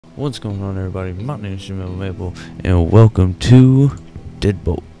What's going on, everybody? My name is Jamil Mabel, and welcome to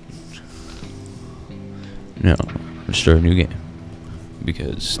DeadBolt. Now, let's start a new game,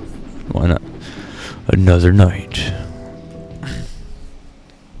 because why not? Another night.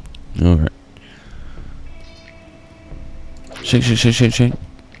 Alright. Shake, shake, shake, shake, shake.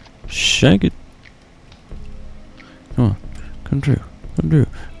 Shake it. Come on. Come through. Come through.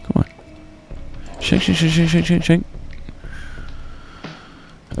 Come on. Shake, shake, shake, shake, shake, shake, shake.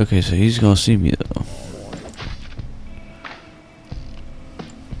 Okay, so he's gonna see me though.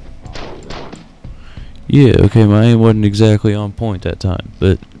 Yeah, okay, my aim wasn't exactly on point that time,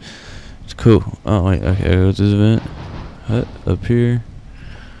 but it's cool. Oh wait, okay, I go to this event. Hut, up here.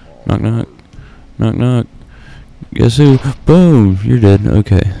 Knock knock. Knock knock. Guess who? Boom! You're dead.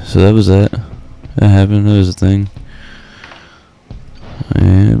 Okay, so that was that. That happened, that was a thing.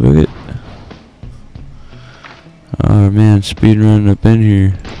 And book it. Oh man, speed running up in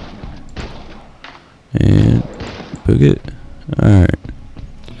here. And book it. Alright.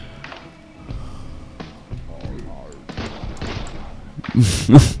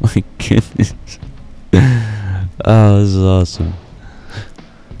 Oh my goodness. Oh, this is awesome.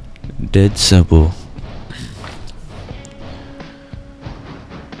 Dead simple.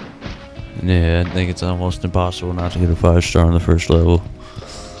 Yeah, I think it's almost impossible not to get a 5-star on the first level.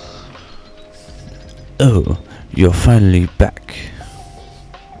 Oh, you're finally back.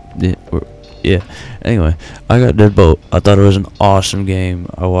 Yeah. Anyway, I got DeadBolt. I thought it was an awesome game.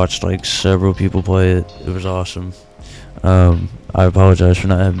 I watched like several people play it. It was awesome. I apologize for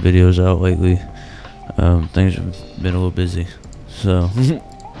not having videos out lately. Things have been a little busy. So,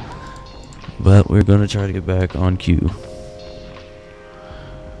 but we're gonna try to get back on cue.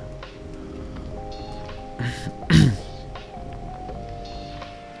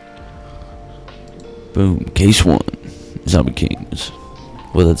 Boom, case 1. Zombie Kings.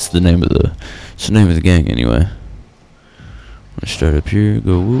 Well, that's the name of the gang anyway. Let's start up here,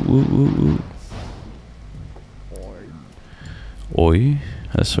 go woo woo woo woo. Oi.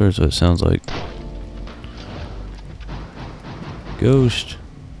 I swear that's what it sounds like. Ghost.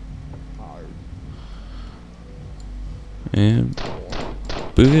 And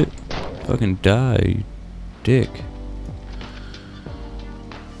boot it. Fucking die, you dick.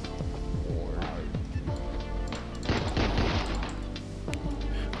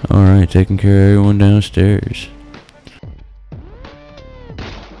 Alright, taking care of everyone downstairs.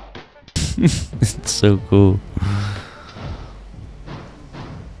 It's so cool.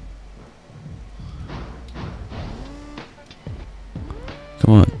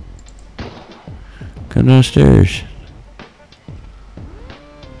 Come on. Come downstairs.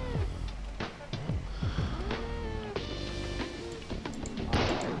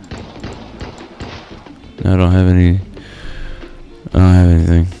 I don't have anything.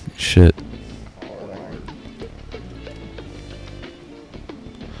 Shit.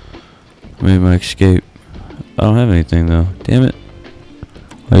 I made my escape. I don't have anything though. Damn it.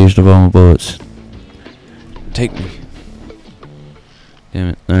 I used up all my bullets. Take me. Damn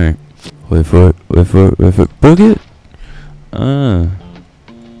it. Alright. Wait for it. Wait for it. Wait for it. Book it.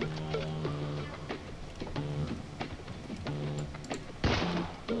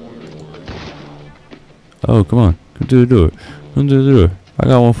 Oh, come on. Come through the door. Come through the door. I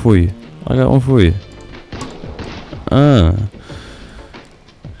got one for you. I got one for you.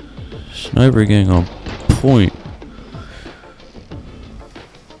 Sniper gang on point.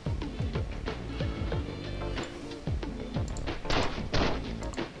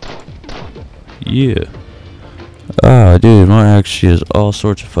 Yeah. Ah, dude, my axe is all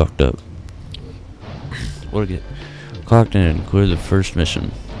sorts of fucked up. What'd I get? Clocked in and cleared the first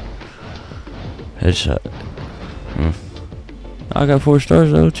mission. Headshot. I got 4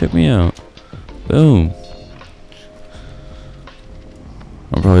 stars though, check me out. Boom.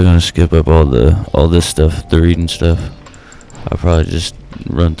 I'm probably gonna skip up all this stuff, the reading stuff. I'll probably just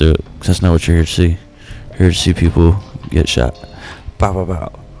run through it, 'cause that's not what you're here to see. You're here to see people get shot. Pow pow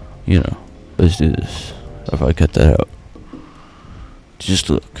pow. You know, let's do this. I'll probably cut that out. Just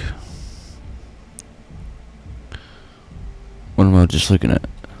look. What am I just looking at?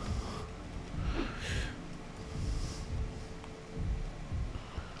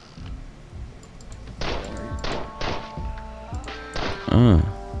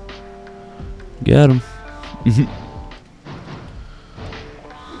 Got him.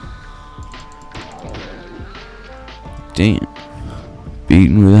 Damn.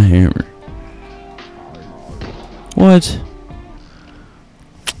 Beaten with a hammer. What?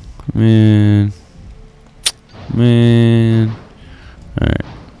 Man. Alright.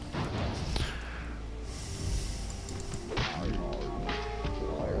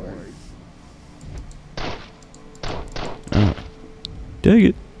 Dang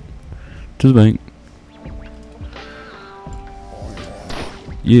it. To the bank.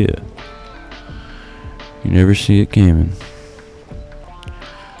 Yeah. You never see it coming.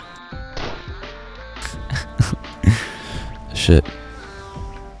 Shit.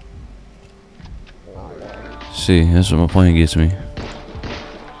 See, that's what my plane gets me.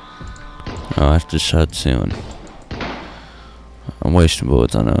 Oh, I just shot the ceiling. I'm wasting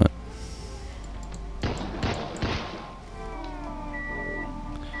bullets, I know it.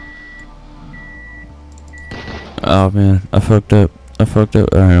 Oh man, I fucked up. I fucked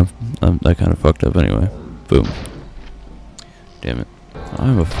up. I kind of fucked up anyway. Boom. Damn it. I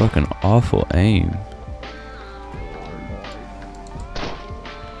have a fucking awful aim.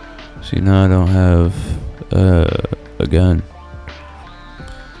 See, now I don't have a gun.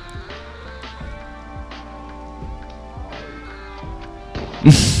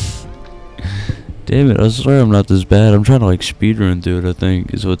 Damn it, I swear I'm not this bad. I'm trying to like speedrun through it, I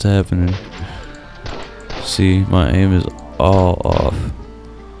think, is what's happening. See, my aim is all off.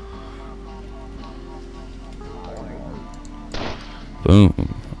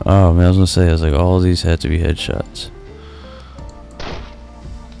 Boom. Oh man, I was gonna say, I was like, all these had to be headshots.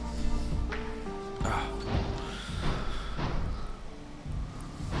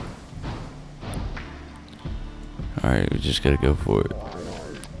 Alright, we just gotta go for it.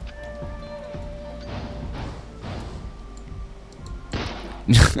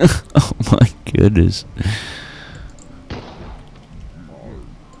 Oh my goodness.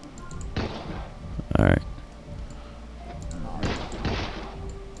 Alright.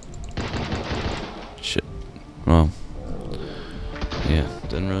 Shit. Well. Yeah,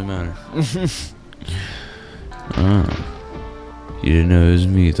 doesn't really matter. You didn't know it was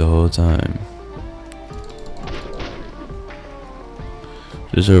me the whole time.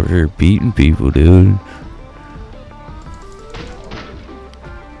 Just over here beating people, dude.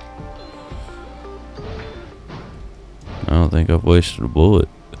 I don't think I've wasted a bullet.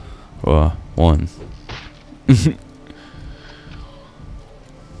 Well, one.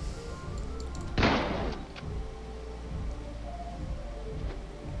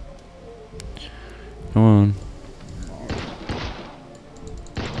 Come on.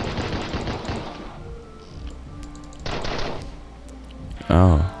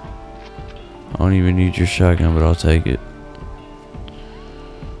 Oh. I don't even need your shotgun, but I'll take it.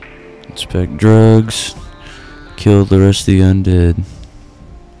 Inspect drugs. Kill the rest of the undead.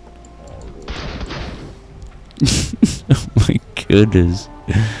 Oh my goodness.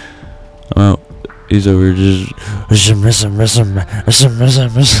 Oh, he's over just.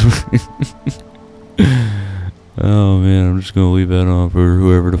 Oh man, I'm just gonna leave that on for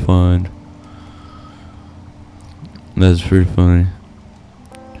whoever to find. That's pretty funny.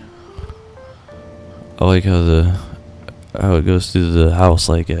 I like how it goes through the house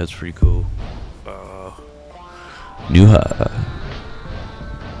like that. It's pretty cool. New high.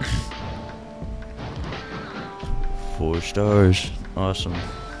 4 stars. Awesome.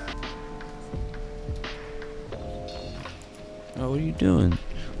 Oh, what are you doing?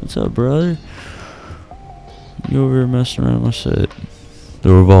 What's up, brother? You over here messing around my set.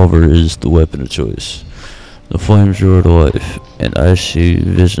 The revolver is the weapon of choice. The flames roar to life, and I see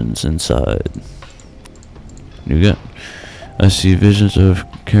visions inside. New gun. I see visions of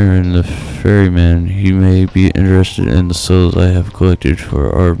Karen the ferryman. He may be interested in the souls I have collected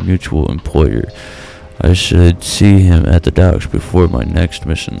for our mutual employer. I should see him at the docks before my next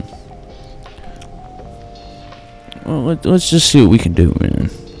mission. Well, let's just see what we can do, man.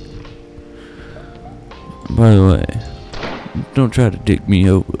 By the way, don't try to dick me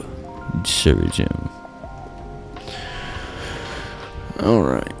over, sorry, Jim.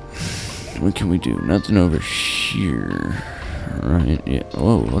 Alright. What can we do? Nothing over here. Right, yeah.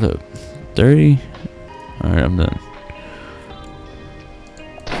 Whoa, what up? 30? Alright, I'm done.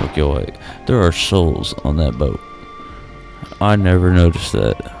 Fuck your way. There are souls on that boat. I never noticed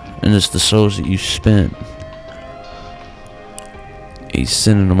that. And it's the souls that you spend. He's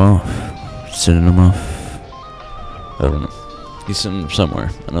sending them off. Sending them off. I don't know. He's sending them somewhere.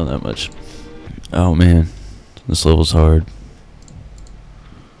 I know that much. Oh man. This level's hard.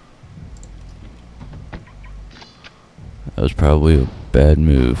 That was probably a bad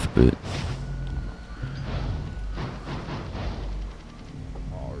move, but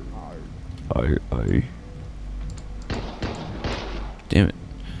I damn it.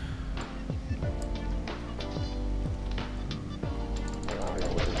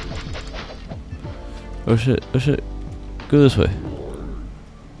 Oh shit, oh shit. Go this way.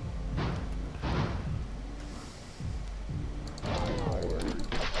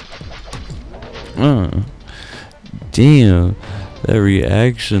 Damn. That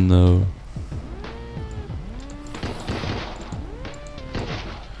reaction though.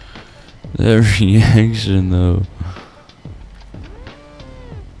 That reaction though.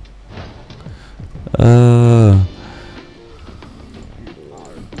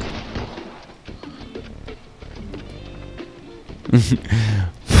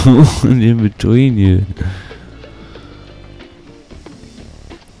 Pulling in between you.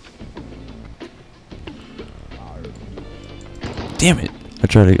 Damn it! I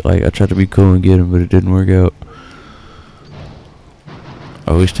tried to be cool and get him, but it didn't work out.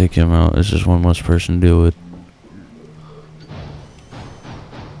 I always take him out. It's just one less person to deal with.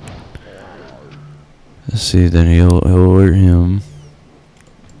 Let's see. Then he'll alert him.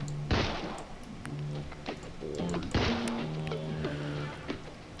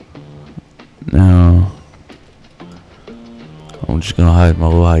 Now I'm just gonna hide my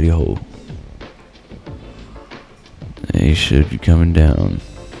little hidey hole. And he should be coming down.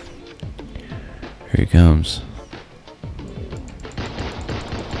 Here he comes.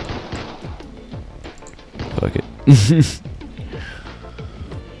 Fuck it.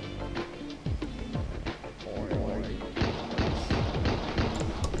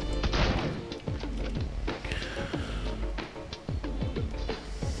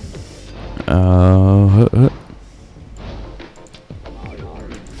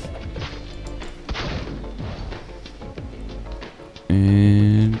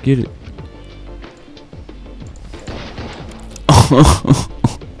 And get it.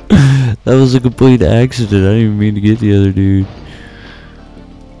 That was a complete accident. I didn't even mean to get the other dude.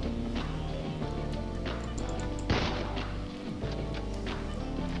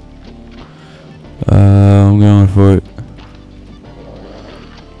 I'm going for it.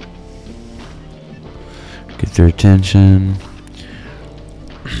 Get their attention.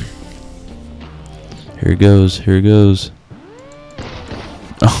 Here it goes. Here it goes.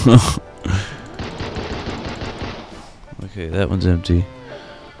 Okay, that one's empty.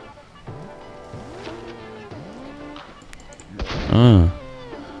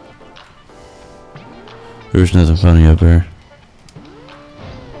 There's nothing funny up there.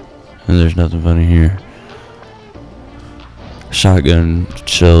 And there's nothing funny here. Shotgun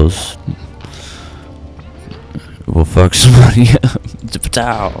shells will fuck somebody up.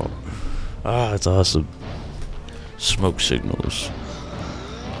 Ah, it's awesome. Smoke signals.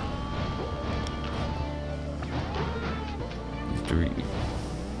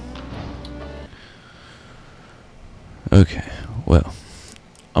 Okay, well,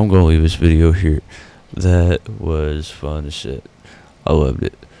 I'm gonna leave this video here. That was fun as shit. I loved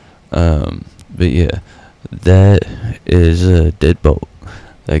it. But yeah, that is DeadBolt.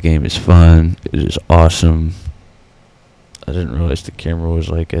 That game is fun. It is awesome. I didn't realize the camera was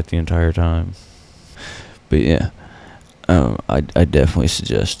like at the entire time. But yeah, I definitely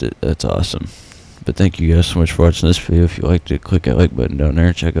suggest it. That's awesome. But thank you guys so much for watching this video. If you liked it, click that like button down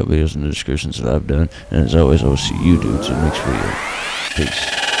there. Check out videos in the descriptions that I've done. And as always, I will see you dudes in the next video. Peace.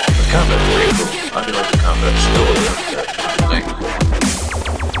 The combat's pretty cool. I feel like the combat's still like,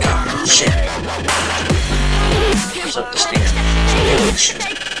 shit. What's up the stand? Holy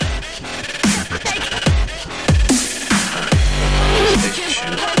shit.